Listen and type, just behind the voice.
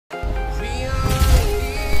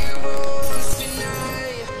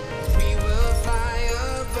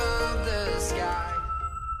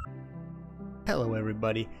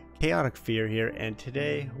everybody? Chaotic Fear here, and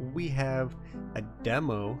today we have a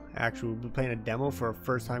demo. Actually, we'll be playing a demo for a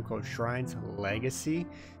first time called Shrines Legacy.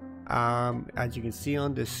 As you can see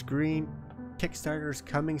on the screen, Kickstarter is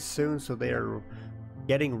coming soon, so they are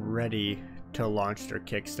getting ready to launch their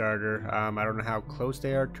Kickstarter. I don't know how close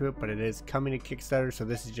they are to it, but it is coming to Kickstarter, so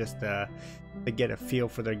this is just to get a feel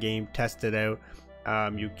for their game, test it out.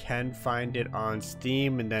 You can find it on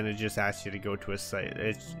Steam, and then it just asks you to go to a site,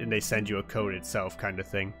 and they send you a code itself, kind of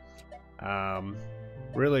thing.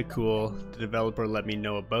 Really cool. The developer let me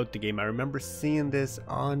know about the game. I remember seeing this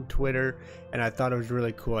on Twitter, and I thought it was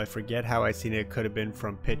really cool. I forget how I seen it. It could have been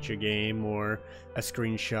from Pitch a Game or a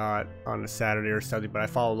screenshot on a Saturday or something, but I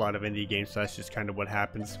follow a lot of indie games, so that's just kind of what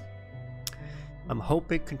happens. I'm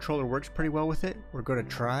hoping controller works pretty well with it. We're going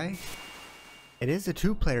to try. It is a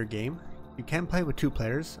two-player game. You can play with 2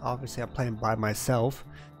 players. Obviously I'm playing by myself,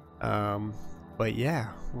 but yeah,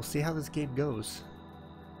 we'll see how this game goes.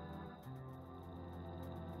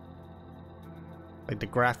 Like, the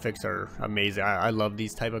graphics are amazing. I love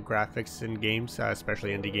these type of graphics in games,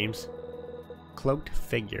 especially indie games. Cloaked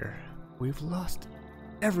figure. We've lost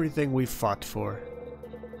everything we've fought for.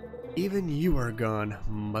 Even you are gone,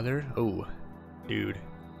 mother. Oh, dude.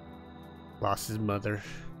 Lost his mother.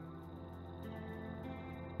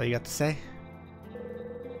 What you got to say?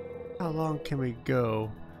 How long can we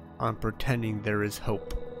go on pretending there is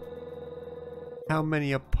hope? How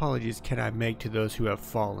many apologies can I make to those who have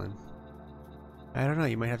fallen? I don't know,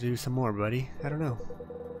 you might have to do some more, buddy. I don't know.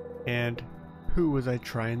 And who was I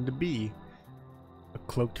trying to be? A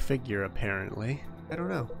cloaked figure, apparently. I don't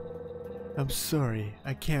know. I'm sorry,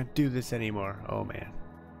 I can't do this anymore. Oh man.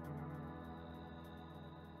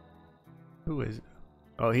 Who is...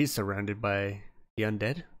 Oh, he's surrounded by the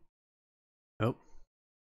undead? Nope.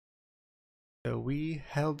 So we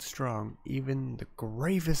held strong, even the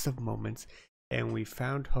gravest of moments, and we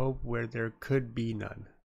found hope where there could be none.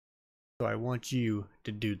 So I want you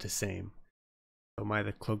to do the same. So am I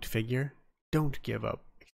the cloaked figure? Don't give up,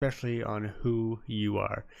 especially on who you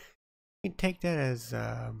are. You can take that as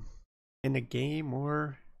in a game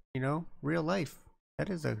or, you know, real life.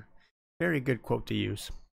 That is a very good quote to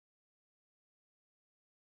use.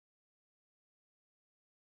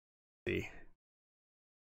 Let's see.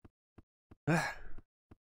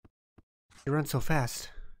 You run so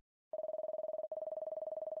fast.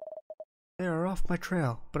 They are off my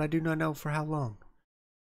trail, but I do not know for how long.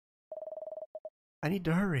 I need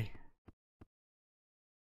to hurry.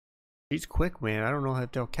 She's quick, man. I don't know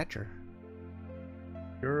if they'll catch her.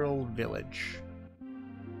 Your old village.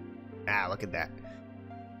 Ah, look at that.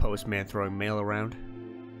 Postman throwing mail around.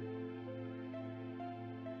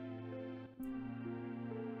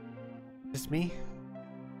 Is this me?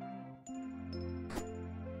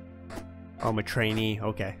 Oh, I'm a trainee.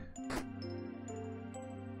 Okay.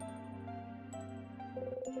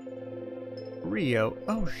 Rio.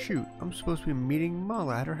 Oh shoot, I'm supposed to be meeting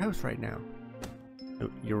Mala at her house right now.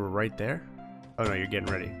 You were right there? Oh no, you're getting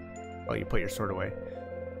ready. Oh, you put your sword away.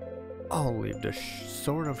 I'll leave the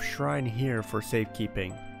sword of shrine here for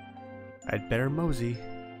safekeeping. I'd better mosey.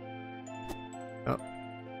 Oh.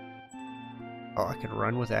 Oh, I can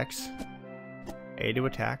run with X. A to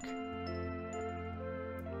attack.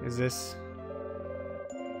 Is this...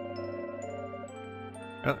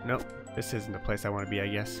 Oh, no. This isn't the place I want to be, I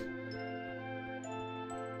guess.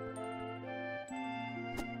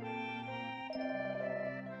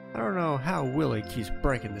 I don't know how Willie keeps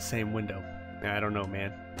breaking the same window. I don't know,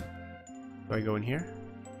 man. Do I go in here?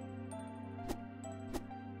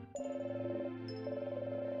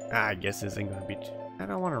 I guess this isn't gonna be... I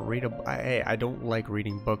don't want to read a... Hey, I don't like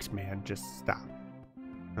reading books, man. Just stop.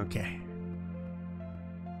 Okay.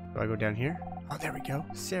 Do I go down here? Oh, there we go.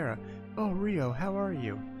 Sarah. Oh, Rio, how are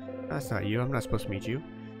you? That's not you. I'm not supposed to meet you.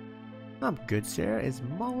 I'm good, Sarah. Is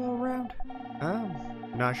Molo around?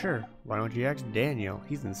 Not sure. Why don't you ask Daniel?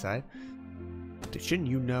 He's inside. Shouldn't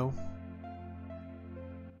you know?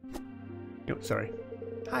 Oh, sorry.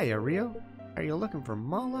 Hiya, Rio. Are you looking for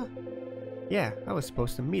Mala? Yeah, I was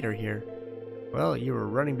supposed to meet her here. Well, you were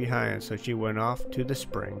running behind, so she went off to the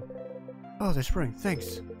spring. Oh, the spring.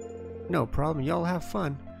 Thanks. No problem. Y'all have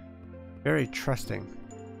fun. Very trusting.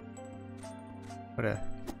 What a...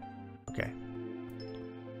 Okay.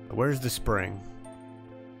 Where's the spring?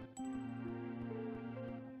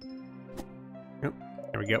 Nope.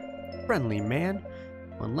 There we go. Friendly man.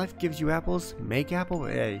 When life gives you apples, make apple.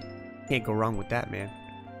 Hey, can't go wrong with that, man.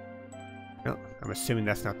 No, I'm assuming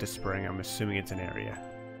that's not the spring. I'm assuming it's an area.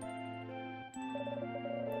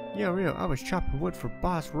 Yo, Rio, I was chopping wood for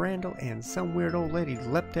Boss Randall, and some weird old lady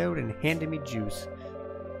leapt out and handed me juice.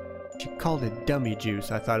 She called it dummy juice.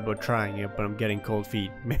 I thought about trying it, but I'm getting cold feet.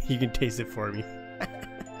 Maybe you can taste it for me.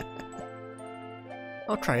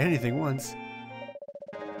 I'll try anything once.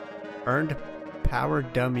 Earned power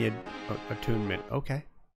dummy attunement. Okay.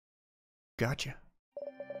 Gotcha.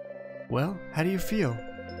 Well, how do you feel?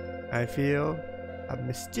 I feel a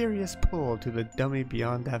mysterious pull to the dummy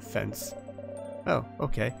beyond that fence. Oh,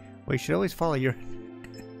 okay. Well, you should always follow your...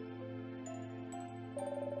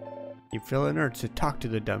 You feel an urge to talk to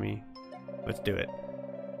the dummy. Let's do it.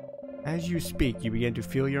 As you speak, you begin to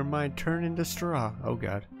feel your mind turn into straw. Oh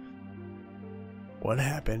god. What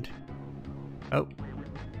happened? Oh.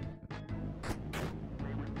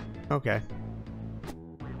 Okay.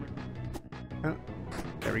 Oh,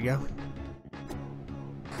 there we go.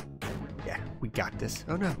 Yeah, we got this.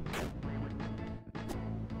 Oh no.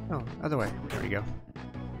 Oh, other way. There we go.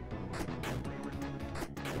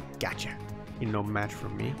 Gotcha. You're no match for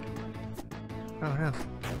me. Oh no.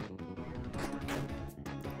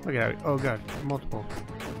 Look at that. Oh god, multiple.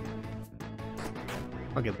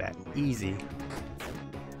 Look at that. Easy.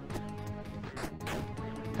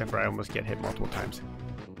 Except for I almost get hit multiple times.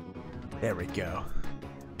 There we go.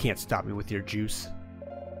 Can't stop me with your juice.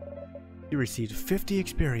 You received 50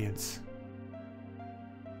 experience.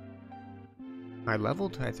 I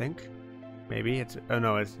leveled, I think. Maybe it's... Oh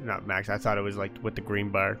no, it's not max. I thought it was like with the green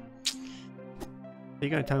bar. Are you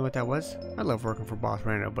gonna tell me what that was? I love working for Boss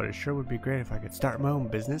Rhino, but it sure would be great if I could start my own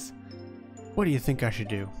business. What do you think I should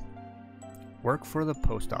do? Work for the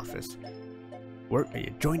post office.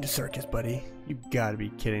 You joined the circus, buddy. You gotta be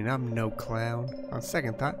kidding. I'm no clown. On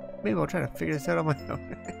second thought, maybe I'll try to figure this out on my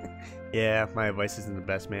own. Yeah, my advice isn't the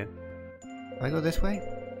best, man. Can I go this way?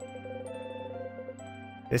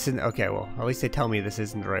 This isn't... Okay, well, at least they tell me this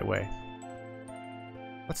isn't the right way.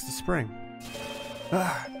 What's the spring?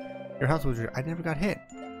 Ah! Your house was... I never got hit.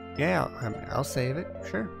 Yeah, I'll save it.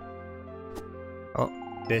 Sure. Oh,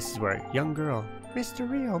 this is where... Young girl. Mr.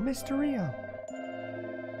 Rio, Mr. Rio.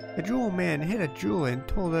 The jewel man hid a jewel and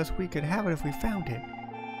told us we could have it if we found it.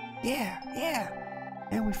 Yeah, yeah.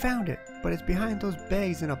 And we found it, but it's behind those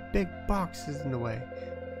bags and a big box is in the way.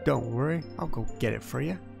 Don't worry, I'll go get it for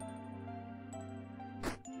you.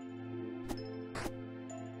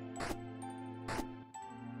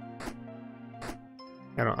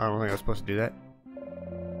 I don't think I was supposed to do that.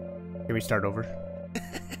 Can we start over?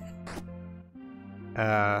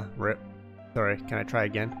 Rip. Sorry, can I try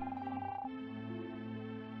again?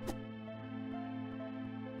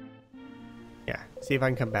 Yeah, see if I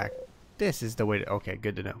can come back. This is the way to... Okay,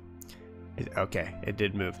 good to know. Okay, it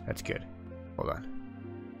did move. That's good. Hold on.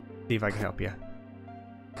 See if I can help you.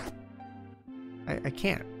 I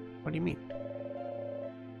can't. What do you mean?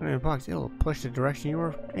 Put it in a box. It'll push the direction you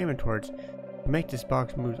were aiming towards. To make this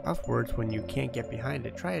box move upwards when you can't get behind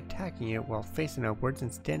it, try attacking it while facing upwards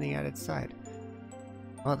and standing at its side.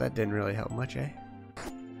 Well, that didn't really help much, eh?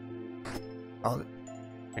 Oh,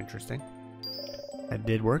 interesting. That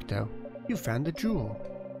did work, though. You found the jewel.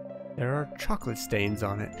 There are chocolate stains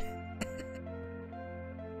on it.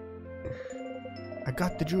 I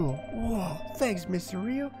got the jewel. Whoa, thanks, Mr.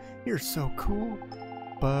 Rio. You're so cool.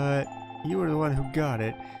 But you were the one who got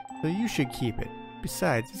it, so you should keep it.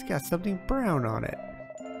 Besides, it's got something brown on it.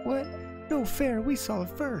 What? No fair, we saw it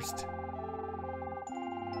first.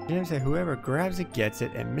 Jim said whoever grabs it gets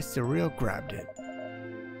it, and Mr. Rio grabbed it.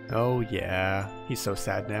 Oh yeah, he's so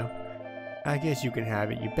sad now. I guess you can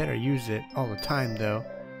have it. You better use it all the time, though.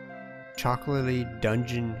 Chocolatey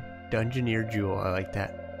dungeoneer jewel. I like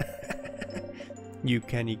that. You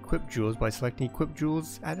can equip jewels by selecting equip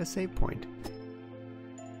jewels at a save point.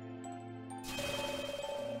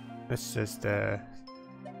 Let's just see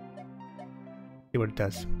what it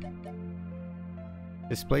does.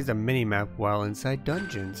 Displays a mini-map while inside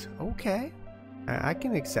dungeons. Okay, I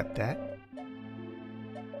can accept that.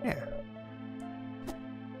 Yeah.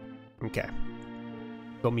 Okay.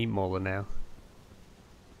 Go meet Mola now.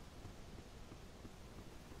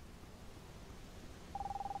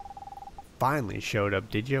 Finally showed up,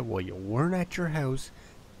 did you? Well, you weren't at your house.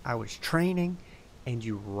 I was training, and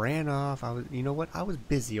you ran off. You know what? I was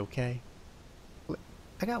busy, okay?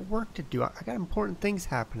 I got work to do. I got important things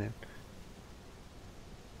happening.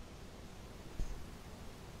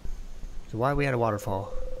 So why we at a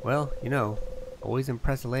waterfall? Well, you know, always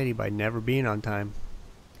impress a lady by never being on time.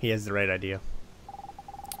 He has the right idea.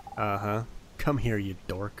 Uh-huh. Come here, you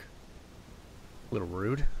dork. A little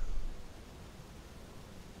rude.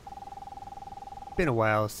 Been a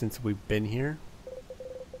while since we've been here.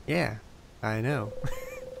 Yeah, I know.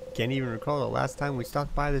 Can't even recall the last time we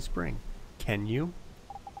stopped by the spring. Can you?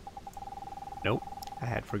 Nope. I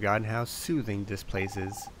had forgotten how soothing this place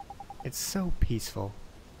is. It's so peaceful.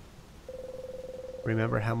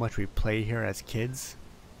 Remember how much we played here as kids?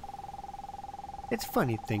 It's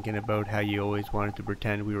funny thinking about how you always wanted to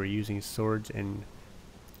pretend we were using swords and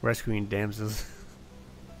rescuing damsels.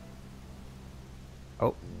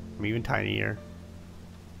 Oh, I'm even tinier.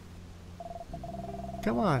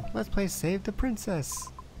 Come on, let's play Save the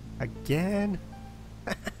Princess. Again?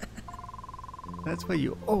 That's what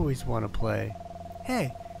you always want to play.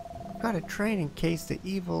 Hey, gotta train in case the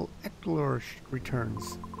evil Eklor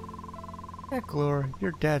returns. Eklor,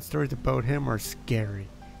 your dad's stories about him are scary.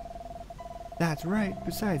 That's right.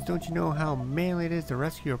 Besides, don't you know how manly it is to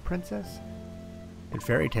rescue a princess? In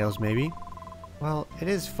fairy tales, maybe. Well, it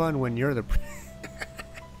is fun when you're the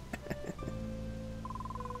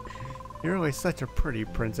You're always such a pretty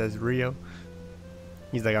princess, Rio.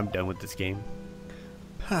 He's like, I'm done with this game.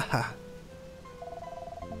 Haha.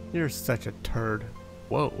 You're such a turd.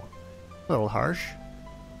 Whoa. A little harsh.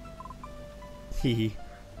 Hee.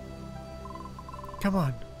 Come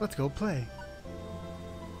on, let's go play.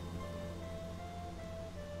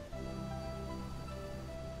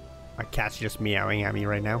 My cat's just meowing at me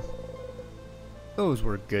right now. Those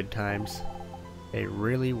were good times. They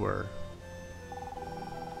really were.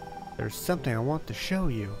 There's something I want to show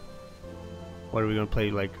you. What are we gonna play?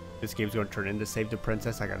 Like, this game's gonna turn into Save the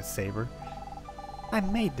Princess? I gotta save her. I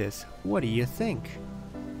made this. What do you think?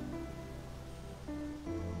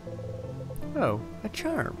 Oh, a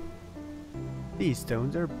charm. These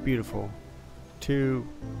stones are beautiful. Too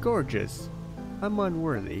gorgeous. I'm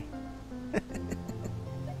unworthy.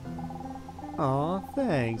 Aw,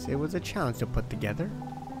 thanks. It was a challenge to put together.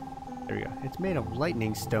 There we go. It's made of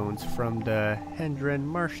lightning stones from the Hendren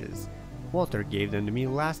marshes. Walter gave them to me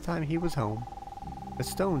last time he was home. The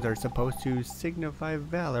stones are supposed to signify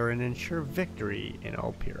valor and ensure victory in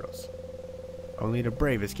all perils. Only the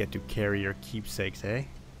bravest get to carry your keepsakes, eh?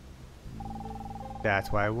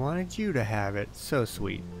 That's why I wanted you to have it. So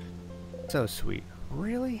sweet. So sweet.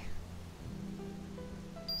 Really?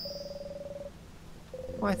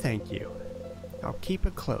 Why, thank you. I'll keep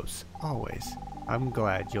it close, always. I'm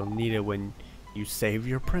glad you'll need it when you save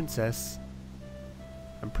your princess.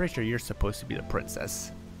 I'm pretty sure you're supposed to be the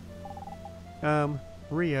princess.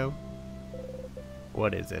 Rio.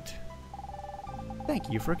 What is it? Thank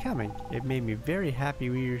you for coming. It made me very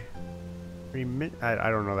happy I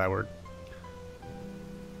don't know that word.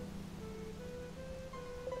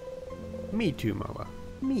 Me too, Mola.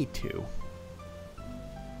 Me too.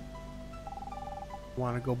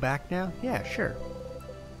 Want to go back now? Yeah, sure.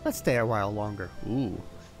 Let's stay a while longer. Ooh.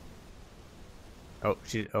 Oh,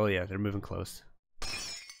 oh yeah, they're moving close.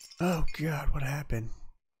 Oh god, what happened?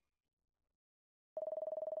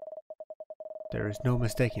 There is no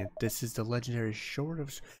mistaking it. This is the legendary sword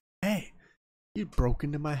of... Hey! You broke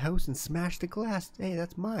into my house and smashed the glass. Hey,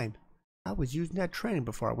 that's mine. I was using that training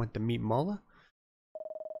before I went to meet Mola.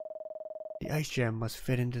 The ice gem must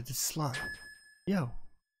fit into the slot. Yo,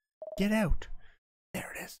 get out.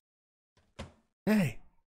 There it is. Hey!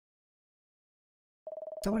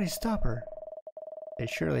 Somebody stop her. They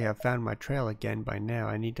surely have found my trail again by now.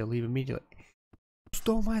 I need to leave immediately.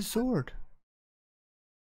 Stole my sword.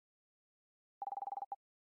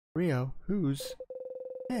 Rio, who's...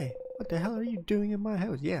 Hey, what the hell are you doing in my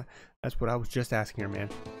house? Yeah, that's what I was just asking her, man.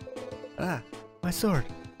 Ah, my sword.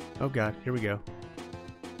 Oh god, here we go.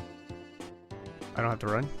 I don't have to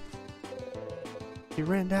run. He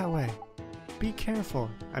ran that way. Be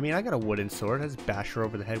careful. I mean, I got a wooden sword. Let's bash her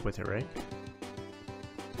over the head with it, right?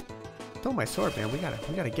 Stole my sword, man. We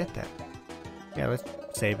gotta get that. Yeah, let's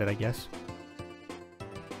save it, I guess.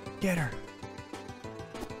 Get her.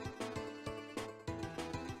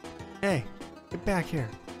 Hey, get back here.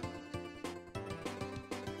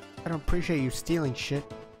 I don't appreciate you stealing shit.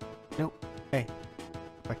 Nope. Hey,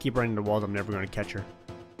 if I keep running the walls, I'm never gonna catch her.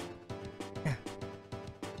 Yeah.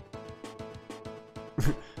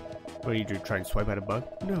 What do you do? Try and swipe at a bug?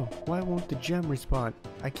 No. Why won't the gem respawn?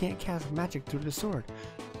 I can't cast magic through the sword.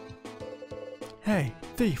 Hey,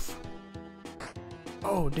 thief!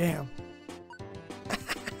 Oh, damn.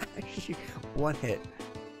 One hit.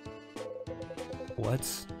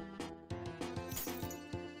 What's...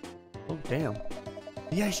 Oh, damn.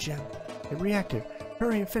 The ice gem. It reacted.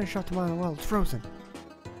 Hurry and finish off the mine while it's frozen.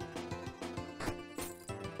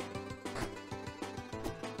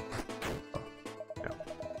 Oh, no.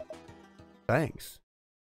 Thanks.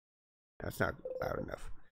 That's not loud enough.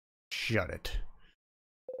 Shut it.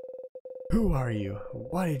 Who are you?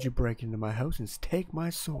 Why did you break into my house and take my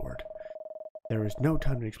sword? There is no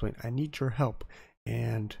time to explain. I need your help.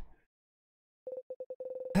 And...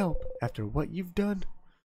 help after what you've done?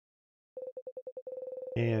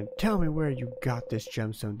 And tell me where you got this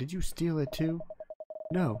gemstone. Did you steal it too?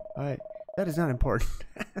 No, That is not important.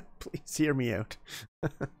 Please hear me out.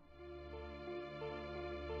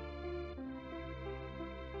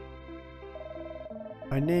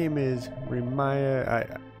 My name is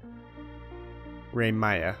Reumaya.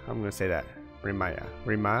 Reumaya. I'm gonna say that. Reumaya.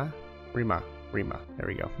 Rima. There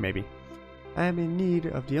we go. Maybe. I am in need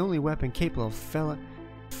of the only weapon capable of felon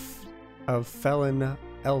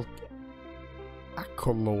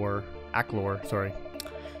Aklor, sorry.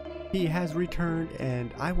 He has returned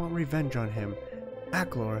and I want revenge on him.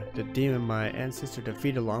 Aklor, the demon my ancestor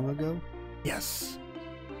defeated long ago? Yes.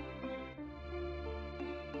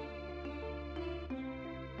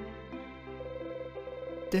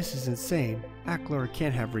 This is insane. Aklor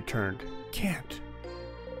can't have returned. Can't.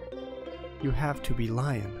 You have to be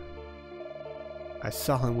lying. I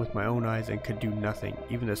saw him with my own eyes and could do nothing.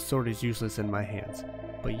 Even the sword is useless in my hands.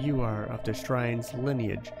 But you are of the Shrine's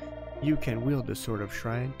lineage. You can wield the Sword of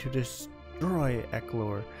Shrine to destroy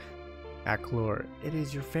Aklor. Aklor, it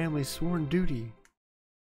is your family's sworn duty.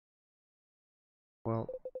 Well,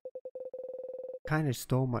 almost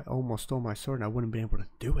stole my sword and I wouldn't be able to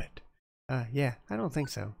do it. Yeah, I don't think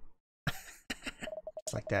so.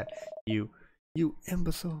 It's like that. You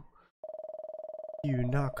imbecile. You do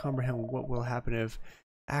not comprehend what will happen if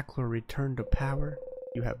Aklor returned to power?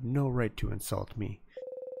 You have no right to insult me.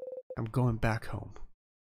 I'm going back home.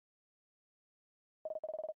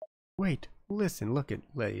 Wait, listen, look at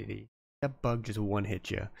lady. That bug just one-hit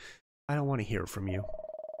you. I don't want to hear from you.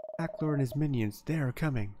 Aklor and his minions, they are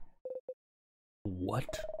coming.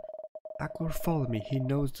 What? Aklor followed me. He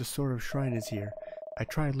knows the Sword of Shrine is here. I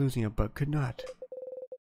tried losing it, but could not.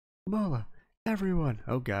 Mala, everyone!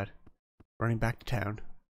 Oh god. Running back to town.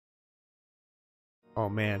 Oh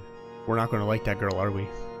man, we're not going to like that girl, are we?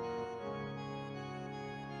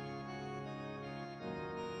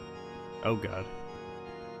 Oh god.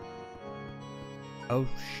 Oh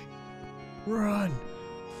run!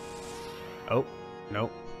 Oh, no.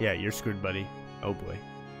 Yeah, you're screwed, buddy. Oh boy.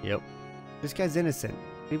 Yep. This guy's innocent.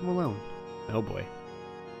 Leave him alone. Oh boy.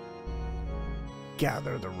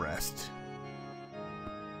 Gather the rest.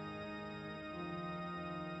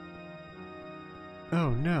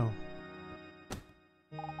 Oh no.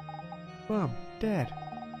 Mom, Dad.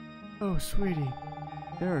 Oh sweetie.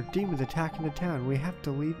 There are demons attacking the town. We have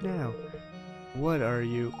to leave now. What are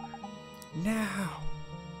you? Now!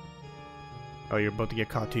 Oh, you're about to get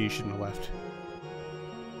caught too. You shouldn't have left.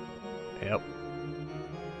 Yep.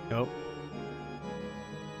 Nope.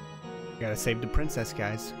 Gotta save the princess,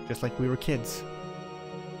 guys. Just like we were kids.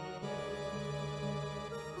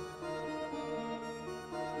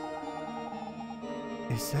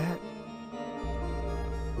 Is that?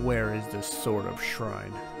 Where is the Sword of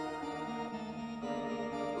Shrine?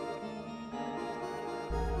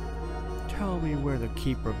 Tell me where the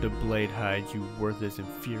Keeper of the Blade hides, you worthless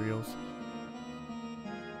inferiors.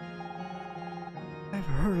 I've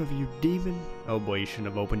heard of you, demon. Oh boy, you shouldn't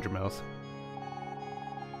have opened your mouth.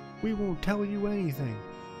 We won't tell you anything.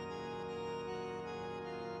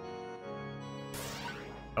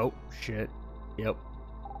 Oh, shit. Yep.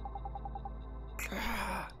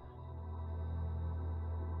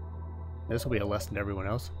 This will be a lesson to everyone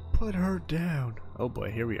else. Put her down. Oh boy,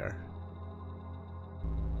 here we are.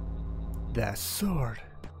 That sword.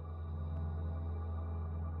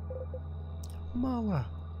 Mala.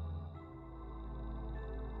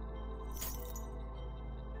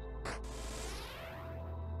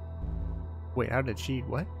 Wait, how did she?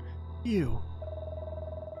 What? You.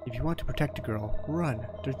 If you want to protect a girl, run.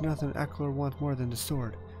 There's nothing Aklor wants more than the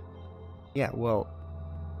sword. Yeah, well,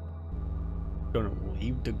 gonna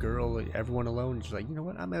leave the girl, everyone alone. She's like, you know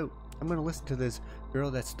what? I'm out. I'm gonna listen to this girl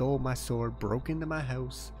that stole my sword, broke into my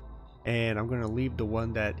house, and I'm gonna leave the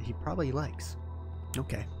one that he probably likes.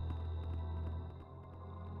 Okay.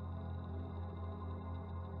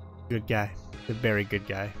 Good guy. A very good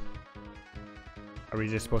guy. Are we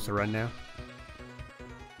just supposed to run now?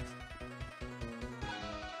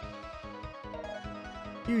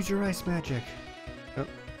 Use your ice magic. Oh.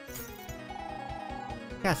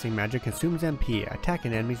 Casting magic consumes MP.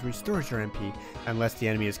 Attacking enemies restores your MP, unless the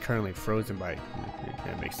enemy is currently frozen by...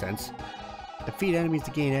 That makes sense. Defeat enemies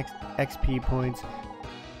to gain XP points,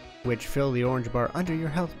 which fill the orange bar under your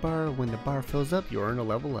health bar. When the bar fills up, you earn a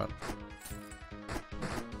level up.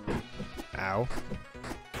 Ow.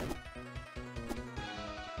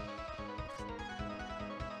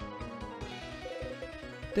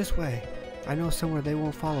 This way. I know somewhere they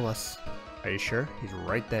won't follow us. Are you sure? He's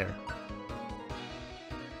right there.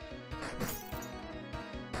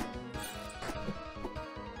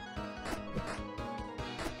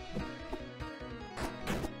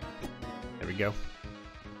 There we go.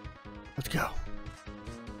 Let's go.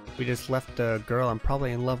 We just left the girl I'm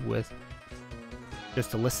probably in love with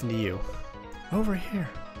just to listen to you. Over here.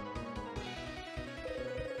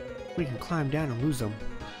 We can climb down and lose them.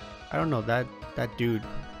 I don't know, that dude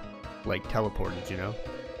like teleported, you know?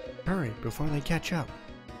 Hurry before they catch up.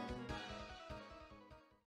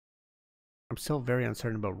 I'm still very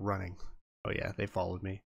uncertain about running. Oh yeah, they followed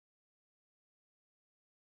me.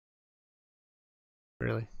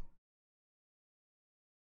 Really?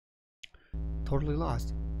 Totally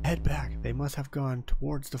lost. Head back. They must have gone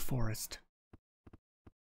towards the forest.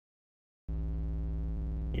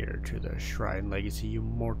 Here to the Shrine Legacy, you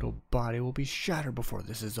mortal body will be shattered before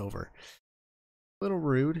this is over. Little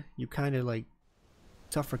rude. You kind of like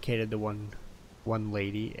suffocated the one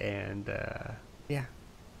lady, and yeah.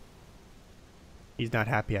 He's not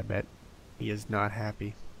happy, I bet. He is not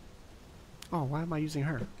happy. Oh, why am I using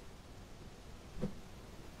her?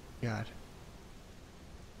 God.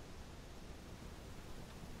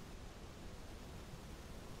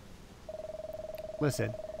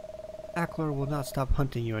 Listen, Ackler will not stop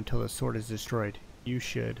hunting you until the sword is destroyed. You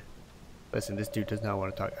should. Listen, this dude does not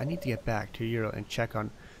want to talk. I need to get back to Euro and check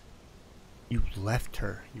on... You left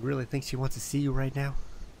her. You really think she wants to see you right now?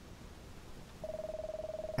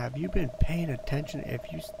 Have you been paying attention? If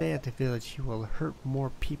you stay at the village, you will hurt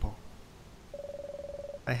more people.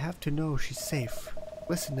 I have to know she's safe.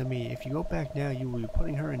 Listen to me. If you go back now, you will be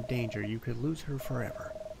putting her in danger. You could lose her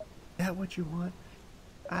forever. Is that what you want?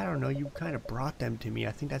 I don't know. You kind of brought them to me.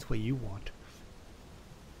 I think that's what you want.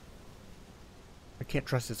 I can't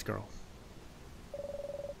trust this girl.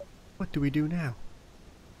 What do we do now?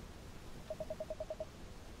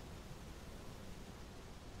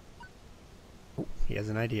 Oh, he has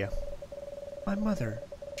an idea. My mother.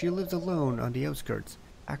 She lives alone on the outskirts.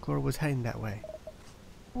 Ackler was heading that way.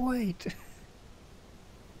 Wait.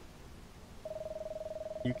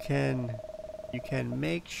 You can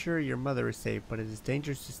make sure your mother is safe, but it is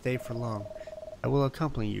dangerous to stay for long. I will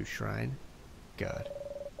accompany you, Shrine. God.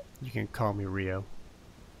 You can call me Rio.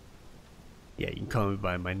 Yeah, you can call me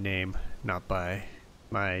by my name, not by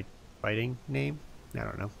my fighting name. I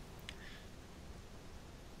don't know.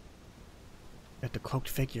 Got the cloaked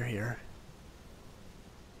figure here.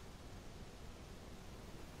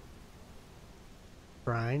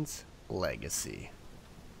 Shrine's Legacy.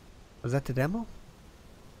 Was that the demo?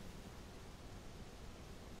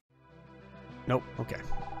 Nope, okay.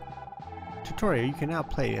 Tutorial, you can now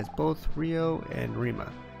play as both Rio and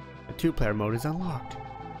Rima. The 2-player mode is unlocked.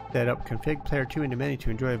 Set up config player 2 in the menu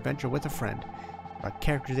to enjoy adventure with a friend. If a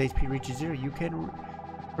character's HP reaches 0, you can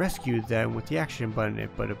rescue them with the action button,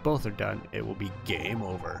 but if both are done, it will be game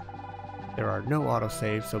over. There are no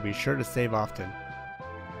autosaves, so be sure to save often.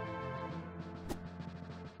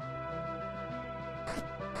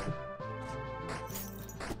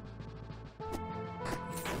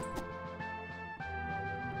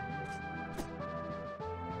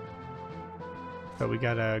 So we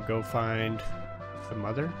gotta go find the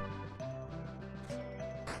mother.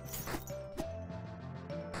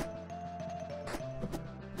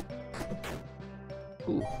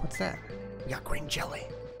 Ooh, what's that? We got green jelly.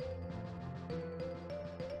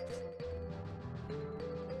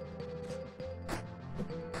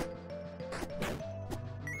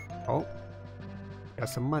 Oh, got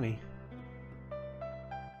some money.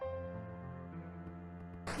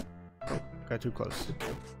 Oh, got too close.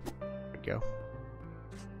 There we go.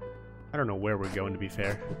 I don't know where we're going, to be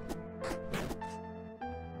fair.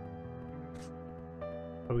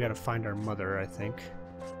 But we gotta find our mother, I think.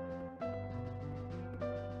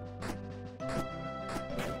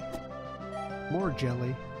 More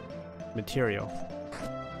jelly. Material.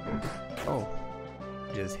 Oh.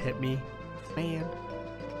 Just hit me. Man.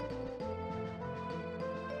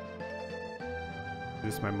 Is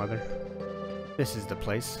this my mother? This is the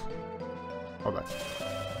place. Hold on.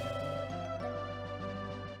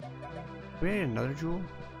 Do we need another jewel?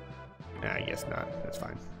 Nah, I guess not. That's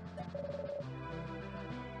fine.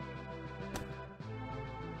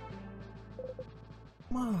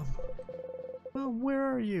 Mom! Mom, where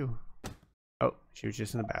are you? Oh, she was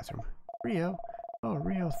just in the bathroom. Rio? Oh,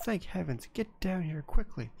 Rio, thank heavens. Get down here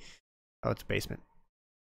quickly. Oh, it's a basement.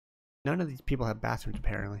 None of these people have bathrooms,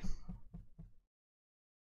 apparently.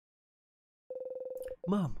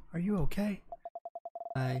 Mom, are you okay?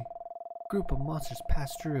 A group of monsters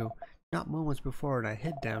passed through. Not moments before, and I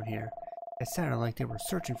hid down here. It sounded like they were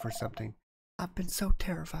searching for something. I've been so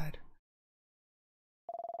terrified.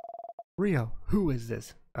 Rio, who is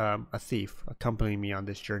this? A thief accompanying me on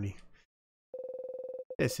this journey.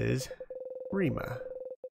 This is Rima.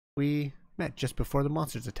 We met just before the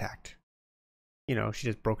monsters attacked. You know, she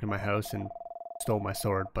just broke into my house and stole my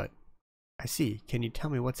sword, but I see. Can you tell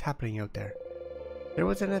me what's happening out there? There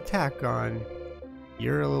was an attack on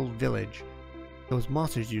your little village. Those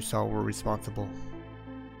monsters you saw were responsible.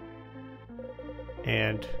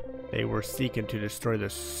 And they were seeking to destroy the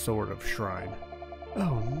Sword of Shrine.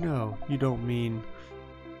 Oh no, you don't mean...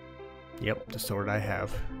 Yep, the sword I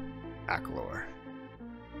have. Aklor.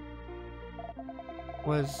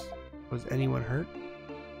 Was anyone hurt?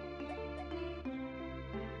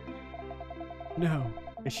 No.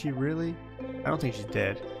 Is she really? I don't think she's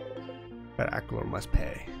dead. But Aklor must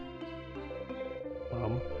pay.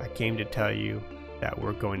 I came to tell you that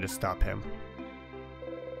we're going to stop him.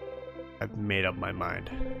 I've made up my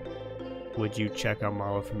mind. Would you check on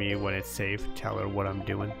Mala for me when it's safe? Tell her what I'm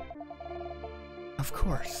doing? Of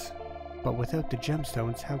course. But without the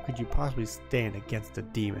gemstones, how could you possibly stand against the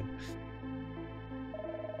demon?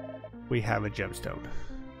 We have a gemstone.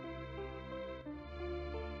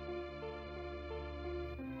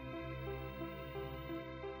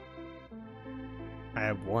 I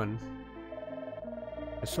have one.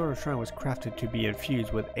 The Sword of Shrine was crafted to be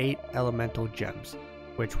infused with 8 elemental gems,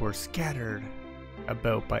 which were scattered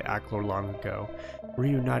about by Aklor long ago.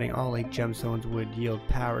 Reuniting all 8 gemstones would yield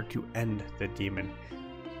power to end the demon.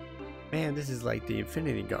 Man, this is like the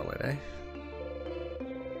Infinity Gauntlet, eh?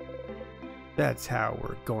 That's how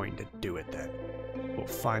we're going to do it then. We'll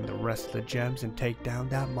find the rest of the gems and take down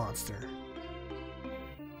that monster.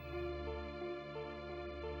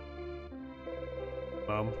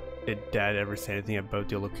 Did Dad ever say anything about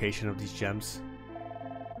the location of these gems?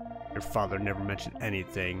 Your father never mentioned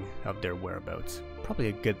anything of their whereabouts. Probably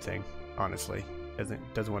a good thing, honestly.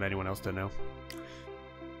 Doesn't want anyone else to know.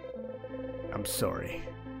 I'm sorry.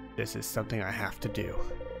 This is something I have to do.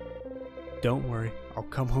 Don't worry, I'll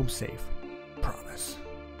come home safe. Promise.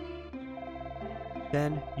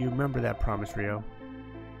 Then, you remember that promise, Rio.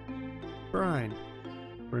 Brian,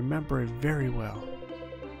 remember it very well.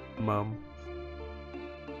 Mum.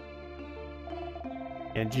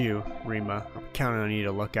 And you, Rima, I'm counting on you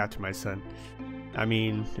to look after my son. I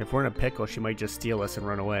mean, if we're in a pickle, she might just steal us and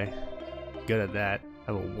run away. Good at that.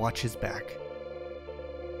 I will watch his back.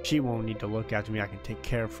 She won't need to look after me. I can take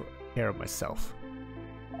care of myself.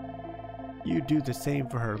 You do the same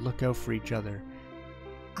for her. Look out for each other.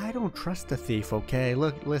 I don't trust the thief, okay?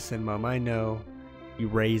 Listen, Mom, I know you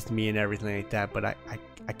raised me and everything like that, but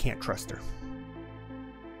I can't trust her.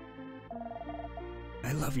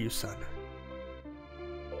 I love you, son.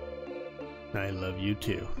 I love you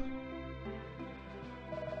too.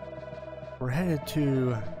 We're headed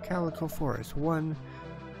to Calico Forest. One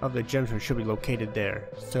of the gemstones should be located there.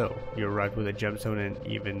 So, you arrived with a gemstone and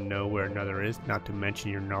even know where another is, not to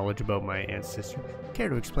mention your knowledge about my ancestry. Care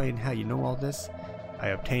to explain how you know all this? I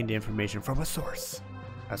obtained the information from a source.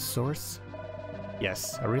 A source?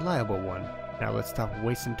 Yes, a reliable one. Now let's stop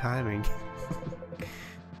wasting time and...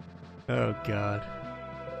 Oh god.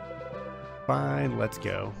 Fine, let's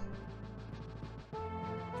go.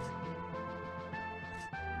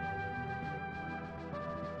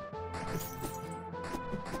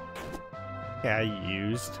 Okay, I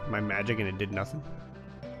used my magic and it did nothing.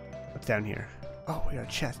 What's down here? Oh, we got a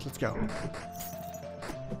chest. Let's go.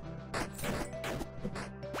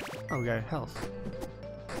 Oh, we got health.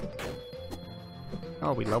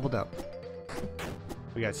 Oh, we leveled up.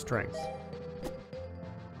 We got strength.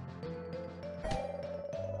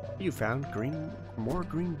 You found more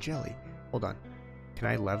green jelly. Hold on. Can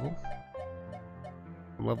I level?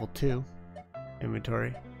 I'm level 2.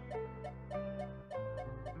 Inventory.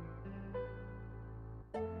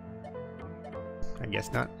 I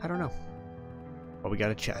guess not. I don't know. But we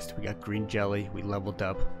got a chest. We got green jelly. We leveled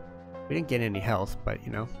up. We didn't get any health, but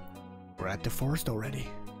you know, we're at the forest already.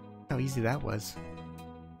 How easy that was.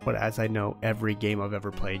 But as I know, every game I've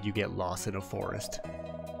ever played, you get lost in a forest.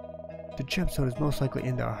 The gemstone is most likely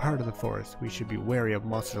in the heart of the forest. We should be wary of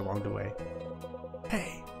monsters along the way.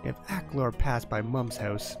 Hey, if Aklor passed by Mum's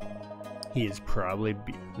house, he is probably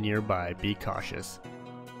nearby. Be cautious.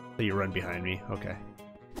 So you run behind me. Okay.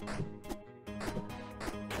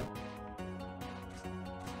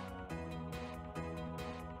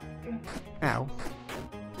 Ow.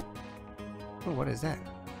 Oh, what is that?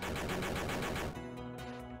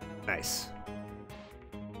 Nice.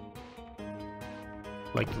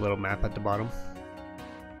 Like the little map at the bottom.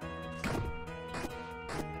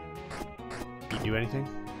 You do anything?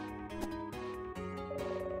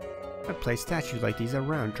 I place statues like these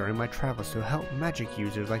around during my travels to help magic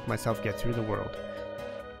users like myself get through the world.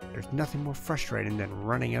 There's nothing more frustrating than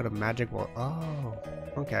running out of magic while... Oh,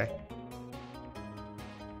 okay.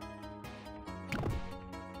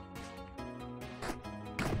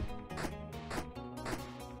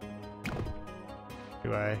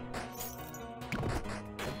 Do I...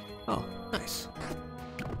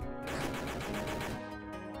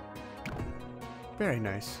 Very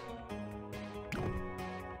nice.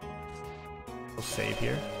 We'll save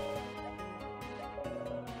here.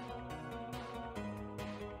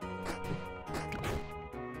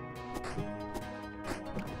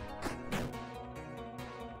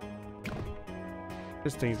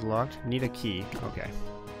 This thing's locked. Need a key. Okay.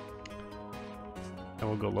 And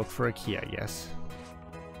we'll go look for a key, I guess.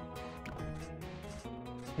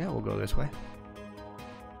 Yeah, we'll go this way.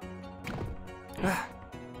 Ah.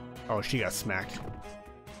 Oh, she got smacked.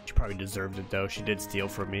 She probably deserved it though. She did steal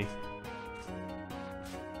from me.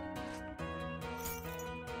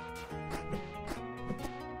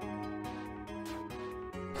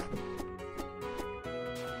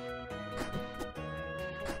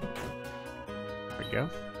 There we go.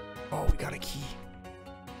 Oh, we got a key.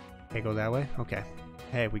 Okay, go that way? Okay.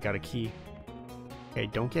 Hey, we got a key. Okay,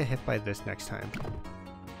 don't get hit by this next time.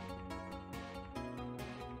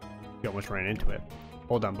 You almost ran into it.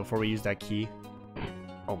 Hold on, before we use that key.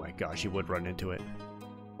 Oh my gosh, you would run into it.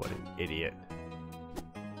 What an idiot.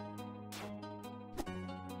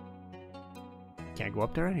 Can't go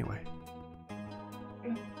up there anyway.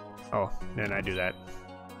 Oh, then I do that.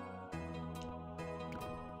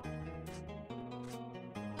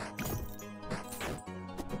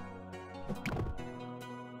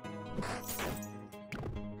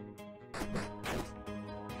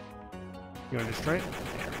 You want to destroy it?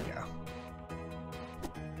 There we go.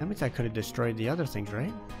 That means I could have destroyed the other things,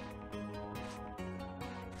 right?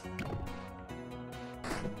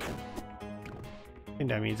 And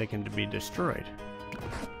that means they can be destroyed.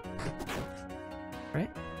 Right?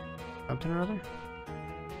 Something or other?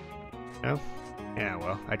 No? Yeah,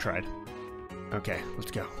 well, I tried. Okay, let's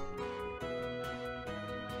go.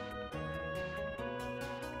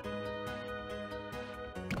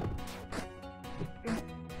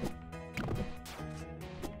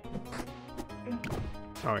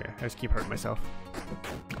 Oh yeah, I just keep hurting myself.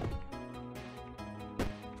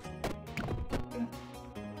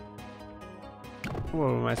 What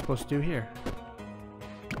am I supposed to do here?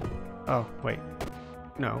 Oh, wait.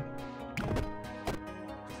 No.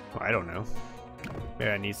 Well, I don't know.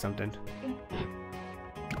 Maybe I need something.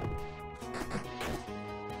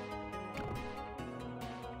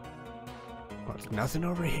 Well, there's nothing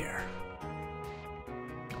over here.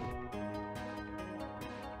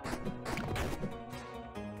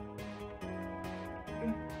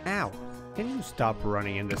 Ow! Can you stop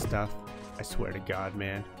running into stuff? I swear to God,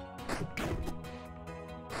 man.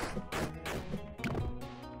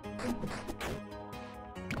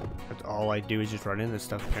 That's all I do is just run into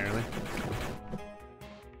stuff, apparently.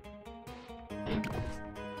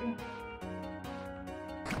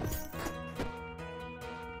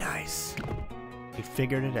 Nice! We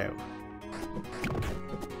figured it out.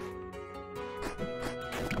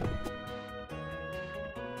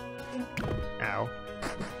 Ow.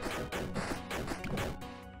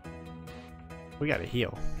 We gotta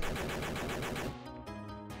heal.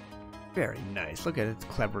 Very nice. Look at it. It's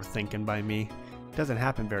clever thinking by me. Doesn't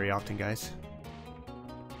happen very often, guys.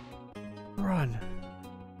 Run.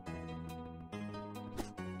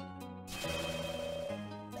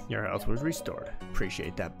 Your health was restored.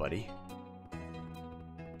 Appreciate that, buddy.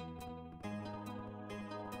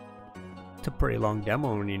 It's a pretty long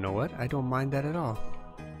demo, and you know what? I don't mind that at all.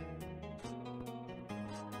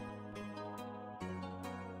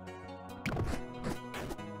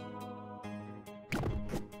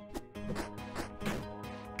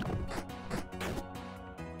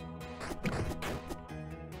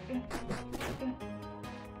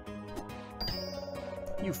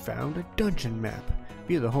 You found a dungeon map.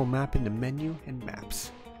 View the whole map in the menu and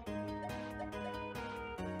maps.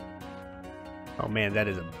 Oh man, that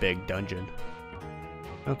is a big dungeon.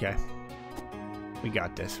 Okay. We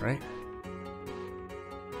got this, right?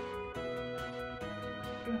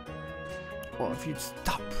 Well, if you'd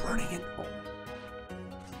stop running it. Oh.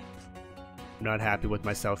 I'm not happy with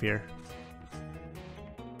myself here.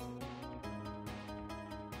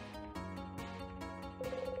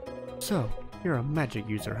 So, you're a magic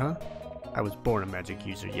user, huh? I was born a magic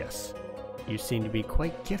user, yes. You seem to be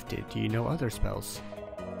quite gifted. Do you know other spells?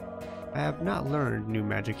 I have not learned new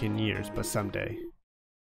magic in years, but someday.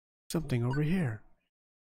 Something over here.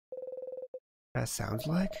 That sounds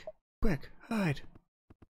like... Quick, hide.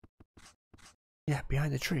 Yeah,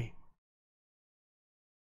 behind the tree.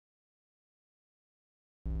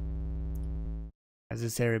 Has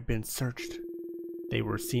this area been searched? They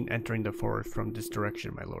were seen entering the forest from this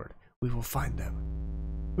direction, my lord. We will find them.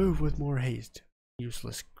 Move with more haste,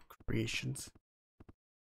 useless creations.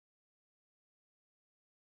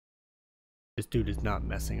 This dude is not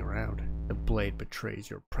messing around. The blade betrays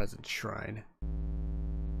your present shrine.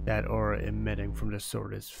 That aura emitting from the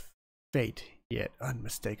sword is fate, yet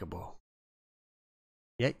unmistakable.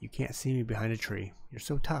 Yet you can't see me behind a tree. You're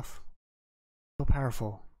so tough. So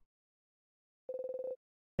powerful.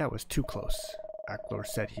 That was too close. Aklor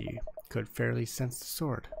said he could fairly sense the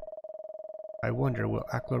sword. I wonder, will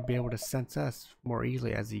Aklor be able to sense us more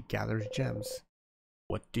easily as he gathers gems?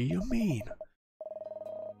 What do you mean?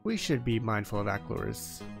 We should be mindful of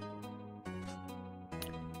Aklor's.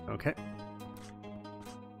 Okay.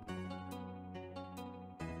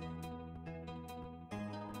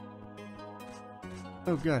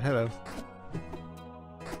 Oh god, hello.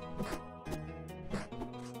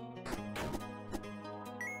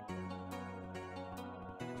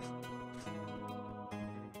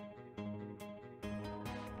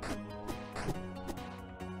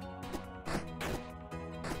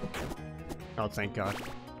 Oh, thank God.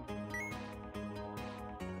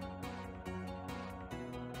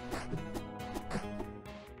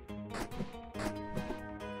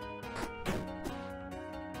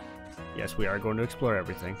 Yes, we are going to explore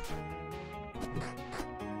everything.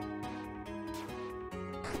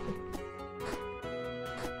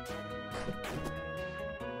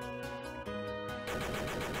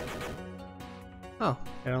 Oh,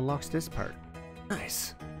 it unlocks this part.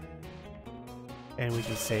 Nice. And we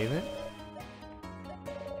can save it.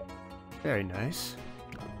 Very nice.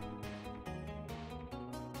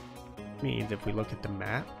 Means if we look at the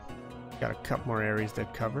map, got a couple more areas to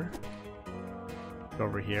cover.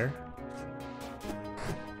 Over here.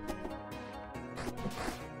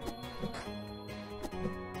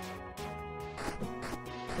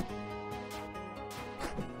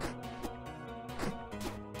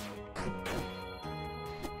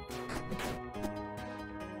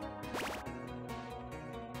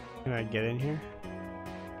 Can I get in here?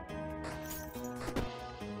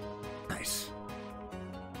 Nice.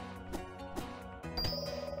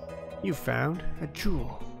 You found a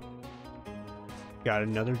jewel. Got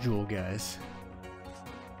another jewel, guys.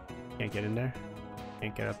 Can't get in there?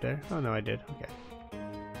 Can't get up there? Oh no, I did. Okay.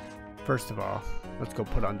 First of all, let's go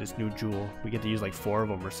put on this new jewel. We get to use like 4 of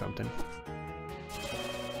them or something.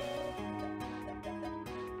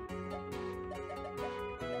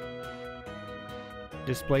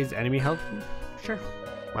 Displays enemy health? Sure.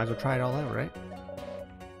 Might as well try it all out, right?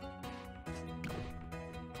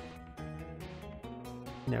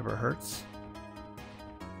 Never hurts.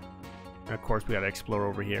 And of course we gotta explore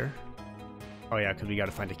over here. Oh yeah, because we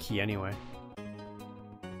gotta find a key anyway.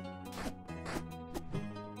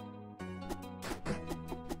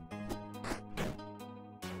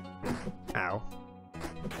 Ow.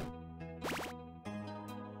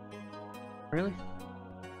 Really?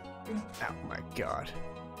 Oh my god.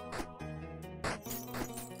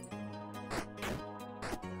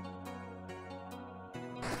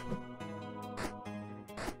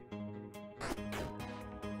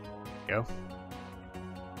 Go.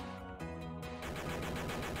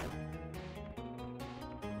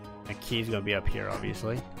 The key's gonna be up here,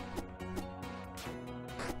 obviously.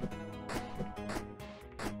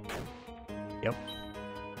 Yep.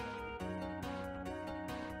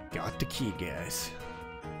 Got the key, guys.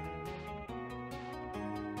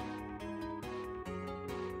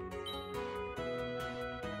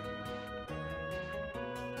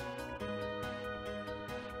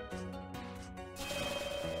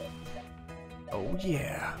 Oh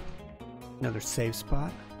yeah. Another save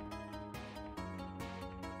spot.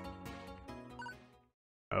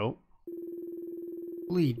 Oh.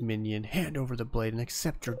 Lead minion, hand over the blade and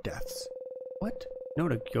accept your deaths. What? No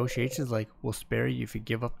negotiations like, we'll spare you if you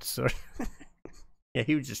give up the sword. Yeah,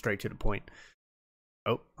 he was just straight to the point.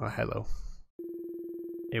 Oh, hello.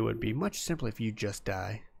 It would be much simpler if you just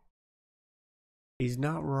die. He's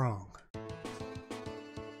not wrong.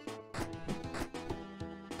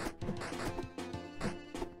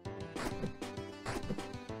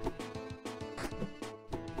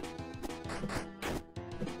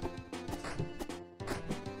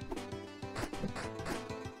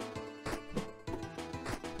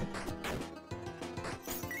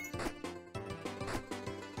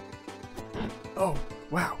 Oh,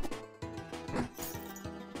 wow.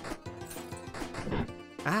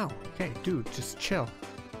 Ow. Okay, dude, just chill.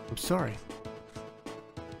 I'm sorry.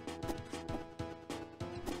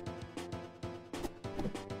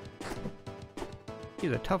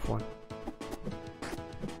 He's a tough one.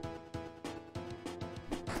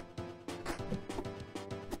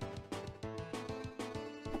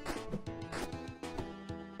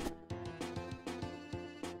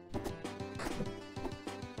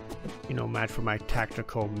 You know, match for my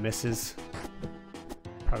tactical misses.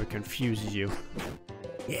 Probably confuses you.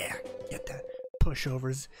 Yeah, get that.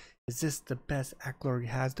 Pushovers Is this the best Eklorg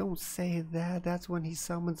has? Don't say that. That's when he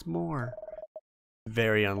summons more.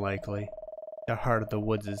 Very unlikely. The heart of the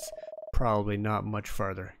woods is probably not much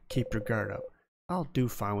farther. Keep your guard up. I'll do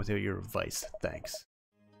fine without your advice. Thanks.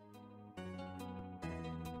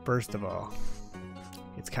 First of all,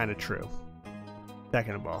 it's kind of true.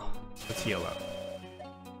 Second of all, let's heal up.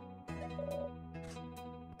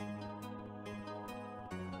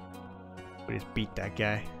 We just beat that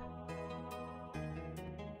guy.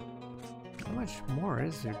 How much more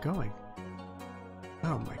is there going?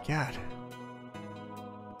 Oh my god.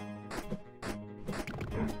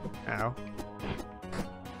 Ow.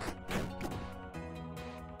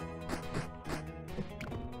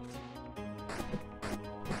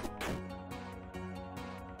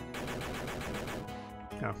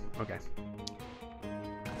 Oh, okay.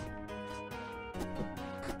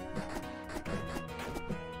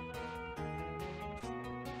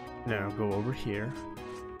 Now go over here.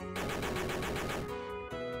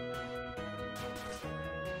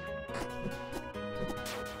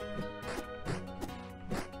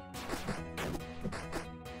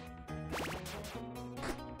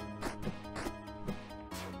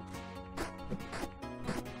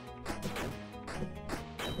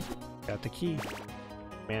 Got the key.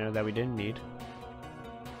 Mana that we didn't need.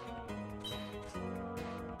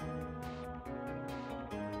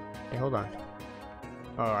 Hey, hold on.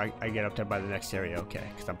 Oh, I get up there by the next area, okay,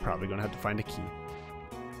 because I'm probably going to have to find a key.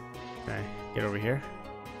 Okay, get over here.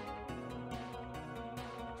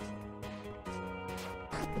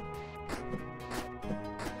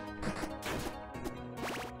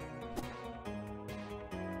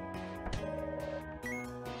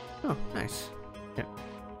 Oh, nice.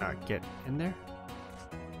 Get in there.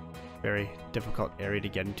 Very difficult area to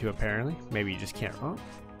get into, apparently. Maybe you just can't. Oh.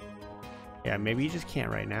 Yeah, maybe you just can't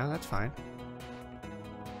right now. That's fine.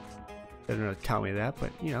 Doesn't really tell me that,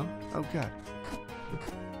 but you know. Oh god.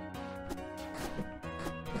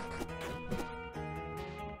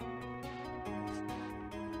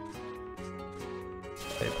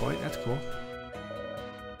 Save point, that's cool.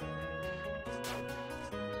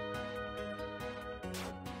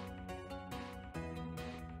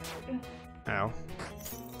 Ow.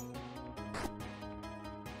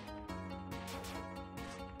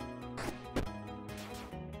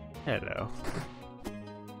 Hello.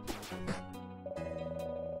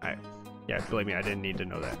 Yeah, believe me, I didn't need to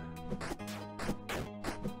know that.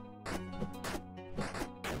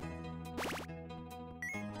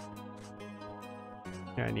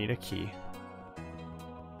 I need a key.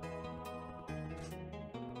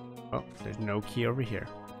 Oh, there's no key over here.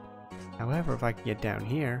 However, if I can get down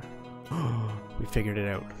here... we figured it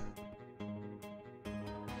out.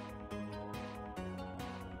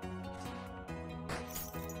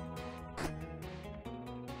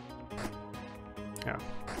 Oh.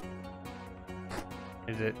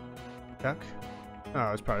 Is it stuck? Oh,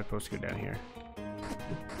 I was probably supposed to go down here.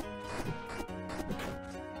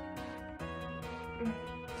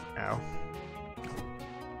 Ow.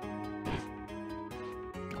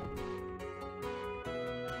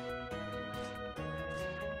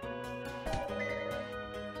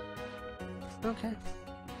 Okay.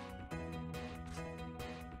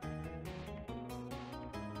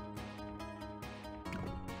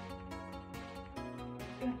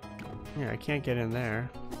 Yeah, I can't get in there.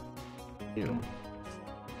 Ew.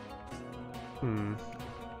 Hmm.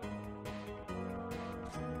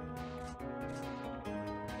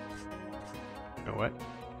 You know what?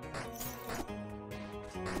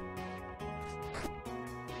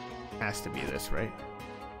 Has to be this, right?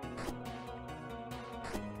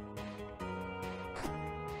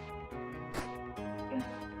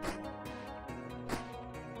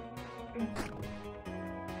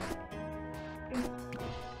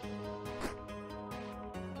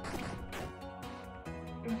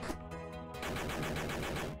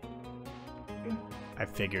 I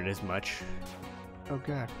figured as much. Oh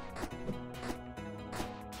god.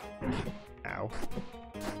 Ow.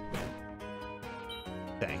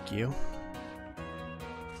 Thank you.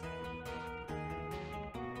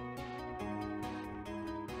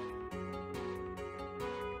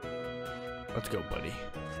 Let's go, buddy.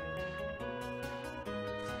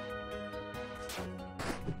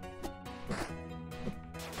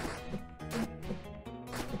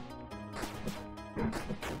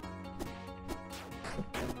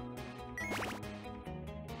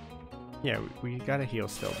 Yeah, we gotta heal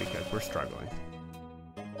still because we're struggling.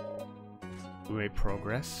 We made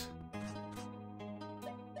progress.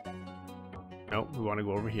 Nope, we want to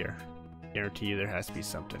go over here. Guarantee you there has to be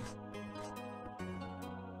something.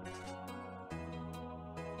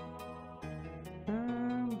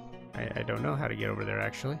 I don't know how to get over there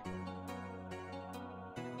actually.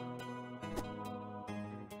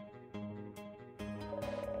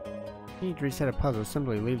 You need to reset a puzzle.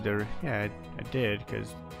 Simply leave the... Yeah, I did,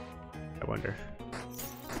 because... I wonder.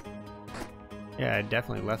 Yeah, I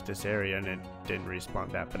definitely left this area and it didn't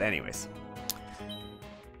respawn that. But anyways.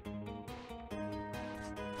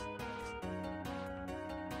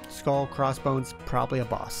 Skull, crossbones, probably a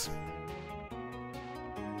boss.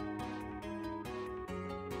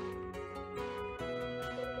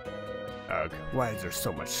 Ugh, why is there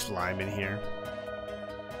so much slime in here?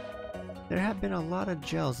 There have been a lot of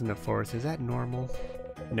gels in the forest. Is that normal?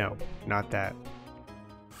 No, not that.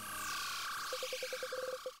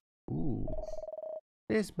 Ooh.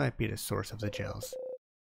 This might be the source of the gels.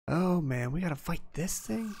 Oh man, we gotta fight this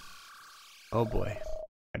thing? Oh boy.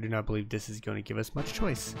 I do not believe this is going to give us much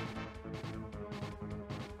choice.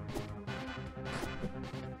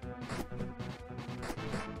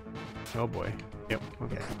 Oh boy. Yep,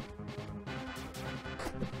 okay.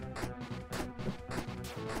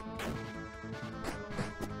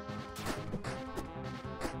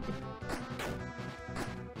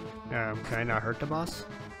 Can I not hurt the boss?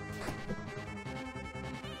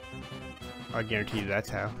 I guarantee you that's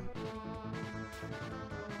how.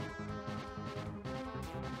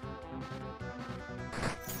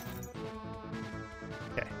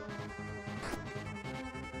 Okay.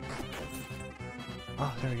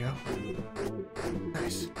 Oh, there we go.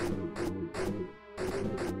 Nice.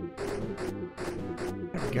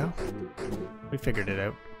 There we go. We figured it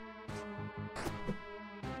out.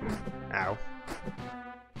 Ow.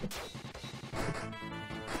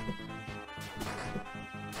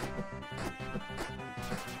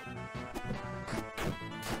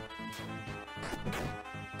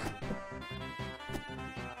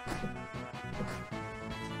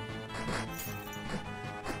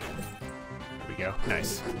 Go.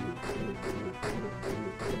 Nice.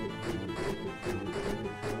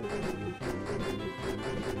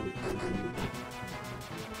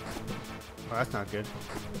 Well, that's not good.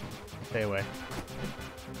 Stay away.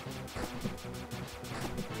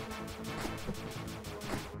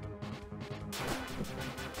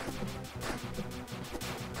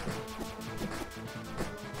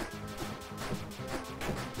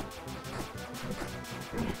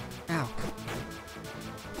 Ow.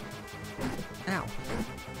 Ow.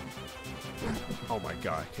 Oh my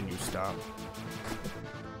god, can you stop?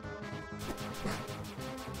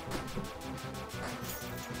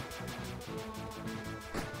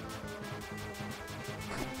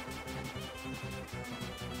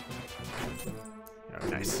 Oh,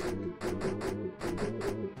 nice.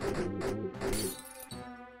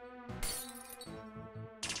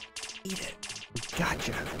 Eat it.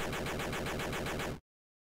 Gotcha.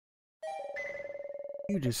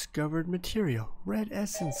 You discovered material. Red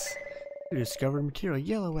essence. You discovered material.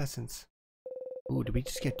 Yellow essence. Ooh, did we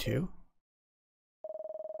just get two?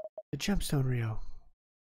 The gemstone Rio.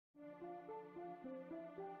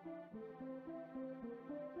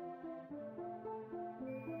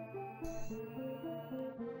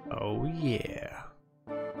 Oh yeah.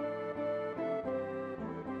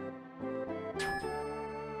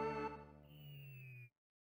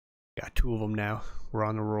 Got two of them now. We're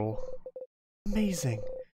on the roll. Amazing.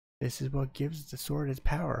 This is what gives the sword its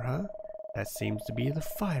power, huh? That seems to be the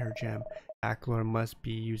fire gem. Aklor must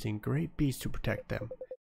be using great beasts to protect them.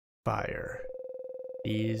 Fire.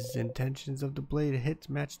 These intentions of the blade hits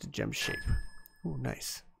match the gem shape. Oh,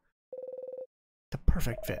 nice. The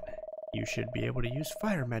perfect fit. You should be able to use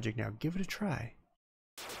fire magic now. Give it a try.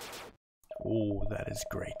 Oh, that is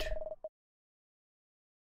great.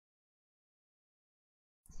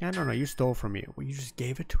 I don't know, you stole from me. Well, you just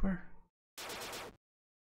gave it to her?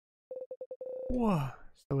 Whoa.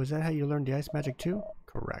 So is that how you learned the ice magic too?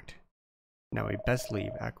 Correct. Now we best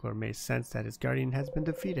leave. Aklor may sense that his guardian has been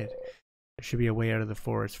defeated. There should be a way out of the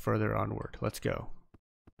forest further onward. Let's go.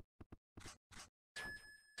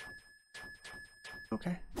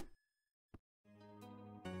 Okay.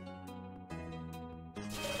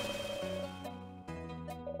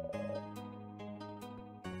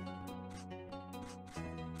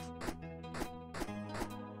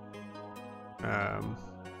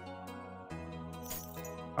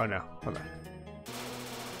 Oh no, hold on.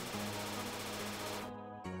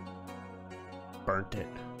 Burnt it.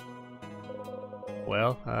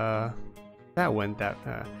 Well, that went that,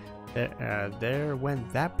 there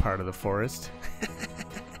went that part of the forest.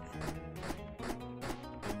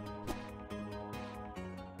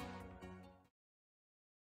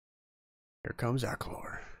 Here comes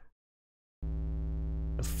Aklor.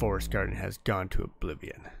 The forest garden has gone to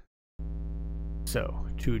oblivion. So,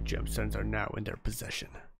 2 gemstones are now in their possession.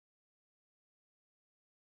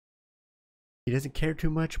 He doesn't care too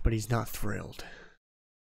much, but he's not thrilled.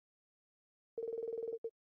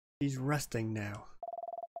 She's resting now.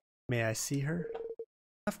 May I see her?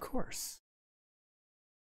 Of course.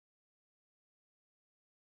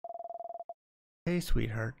 Hey,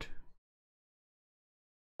 sweetheart.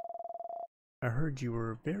 I heard you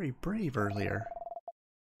were very brave earlier.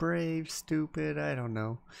 Brave, stupid, I don't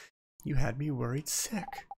know. You had me worried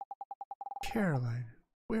sick. Caroline,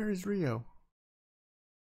 where is Rio?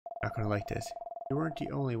 Not gonna like this. You weren't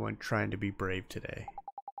the only one trying to be brave today.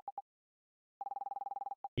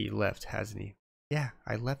 He left, hasn't he? Yeah,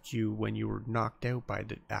 I left you when you were knocked out by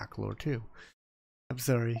the Acklor too. I'm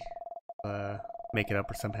sorry. Make it up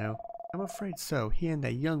or somehow? I'm afraid so. He and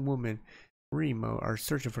that young woman, Rima, are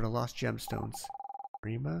searching for the lost gemstones.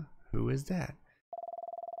 Rima? Who is that?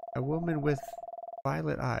 A woman with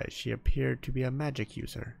violet eyes. She appeared to be a magic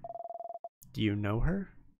user. Do you know her?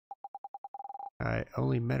 I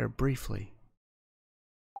only met her briefly.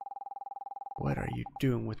 What are you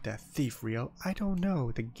doing with that thief, Rio? I don't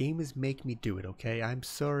know. The game is making me do it, okay? I'm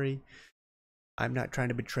sorry. I'm not trying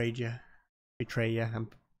to betray you.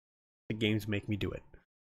 The game's make me do it.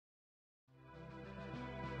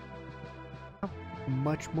 How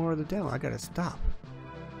much more of the demo? I gotta stop.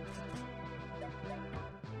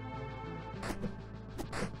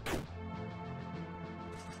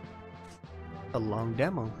 A long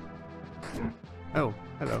demo. Oh,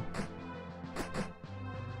 hello.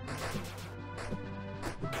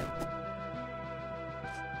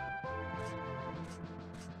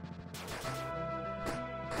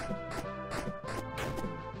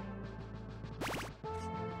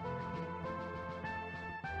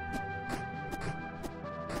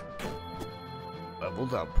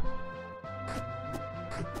 Leveled up.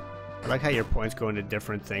 I like how your points go into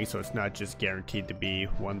different things, so it's not just guaranteed to be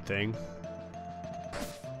one thing.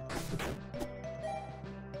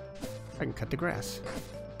 I can cut the grass.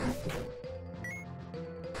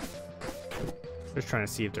 Just trying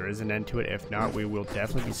to see if there is an end to it. If not, we will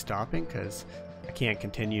definitely be stopping because I can't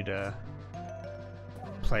continue to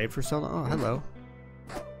play for so long. Oh, hello.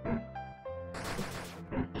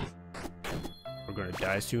 We're gonna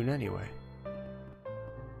die soon anyway.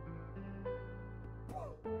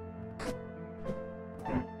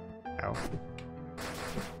 Ow.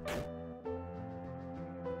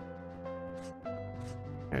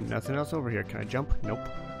 And nothing else over here. Can I jump? Nope.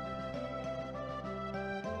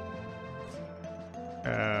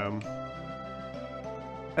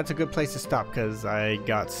 That's a good place to stop because I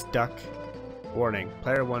got stuck. Warning,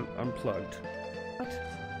 player 1 unplugged. What?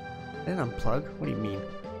 Didn't unplug? What do you mean?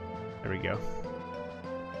 There we go.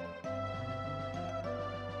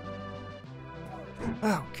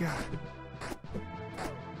 Oh god.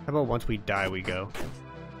 How about once we die we go?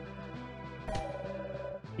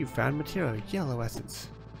 You found material, yellow essence.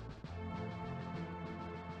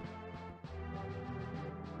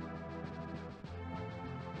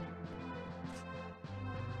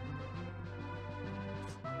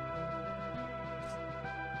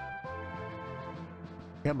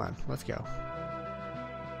 Come on, let's go.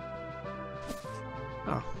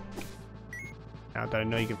 Oh. Now that I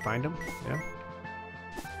know you can find them, yeah.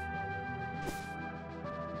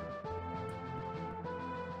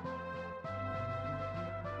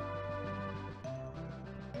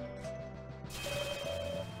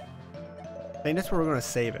 I think that's where we're going to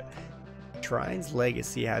save it. Shrines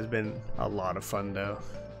Legacy has been a lot of fun though.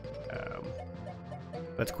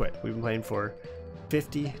 Let's quit. We've been playing for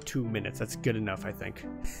 52 minutes. That's good enough, I think.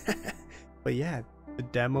 But yeah, the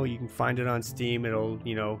demo, you can find it on Steam. It'll,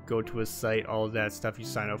 you know, go to a site, all of that stuff you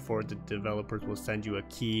sign up for. The developers will send you a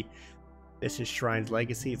key. This is Shrines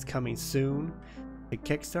Legacy. It's coming soon. The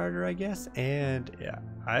Kickstarter, I guess, and yeah,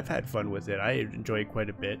 I've had fun with it. I enjoy it quite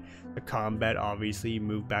a bit. The combat, obviously, you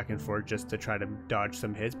move back and forth just to try to dodge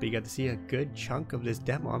some hits, but you got to see a good chunk of this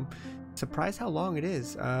demo. I'm surprised how long it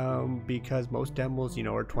is, because most demos, you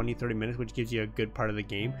know, are 20-30 minutes, which gives you a good part of the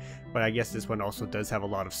game, but I guess this one also does have a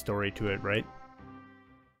lot of story to it, right?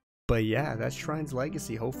 But yeah, that's Shrines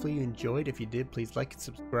Legacy. Hopefully you enjoyed. If you did, please like and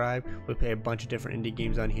subscribe. We play a bunch of different indie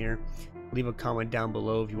games on here. Leave a comment down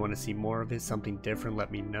below if you want to see more of it, something different,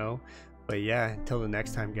 let me know. But yeah, until the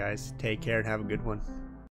next time guys, take care and have a good one.